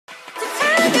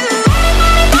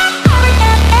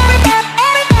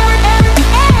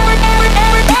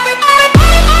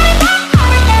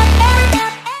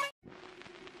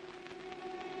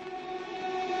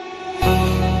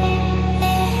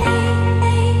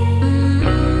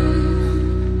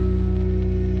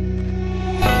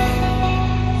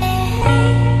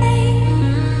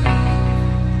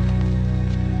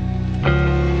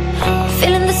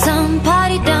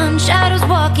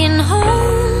Walking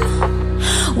home,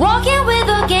 walking with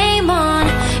a game on.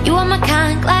 You are my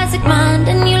kind, classic mind,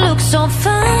 and you look so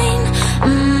fine.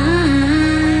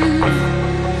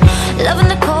 Loving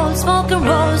the cold, smoke and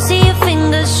roll, see your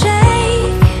fingers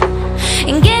shake,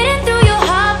 and getting through your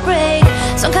heartbreak.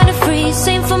 Some kind of free,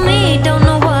 same for me, don't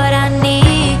know what I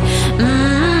need.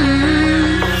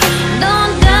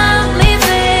 Don't doubt me,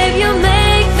 babe, you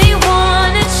make me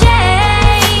wanna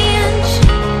change.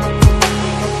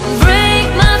 Break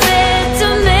my bed to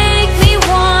make me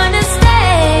wanna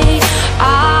stay.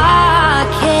 I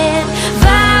can't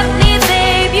vibe me,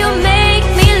 babe, you make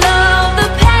me love the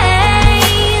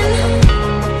pain.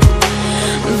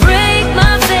 Break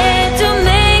my bed to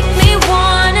make me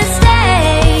wanna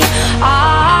stay. I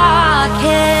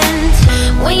can't.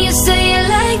 When you say it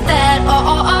like that,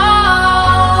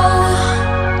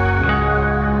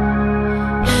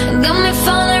 got me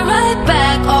falling right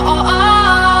back,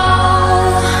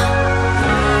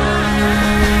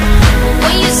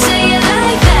 when you say it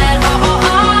like that,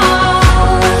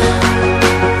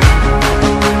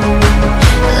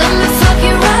 let me fuck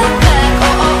you right back,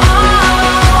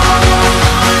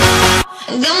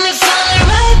 got me falling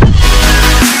right back.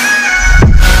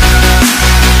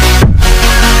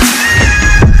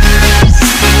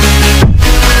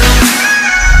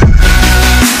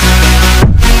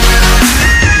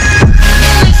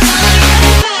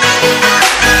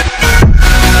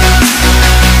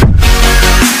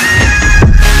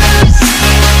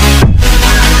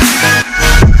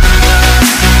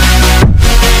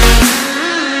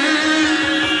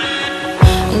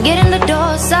 Get in the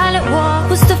door, silent walk,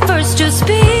 was the first to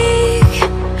speak.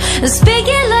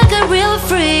 Speaking like a real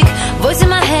freak, voice in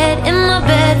my head, in my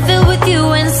bed, filled with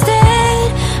you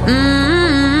instead.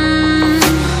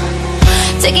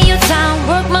 Taking your time,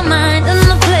 work my mind, and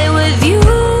I'll play with you,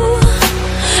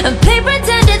 and play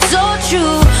pretend it's all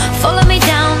true.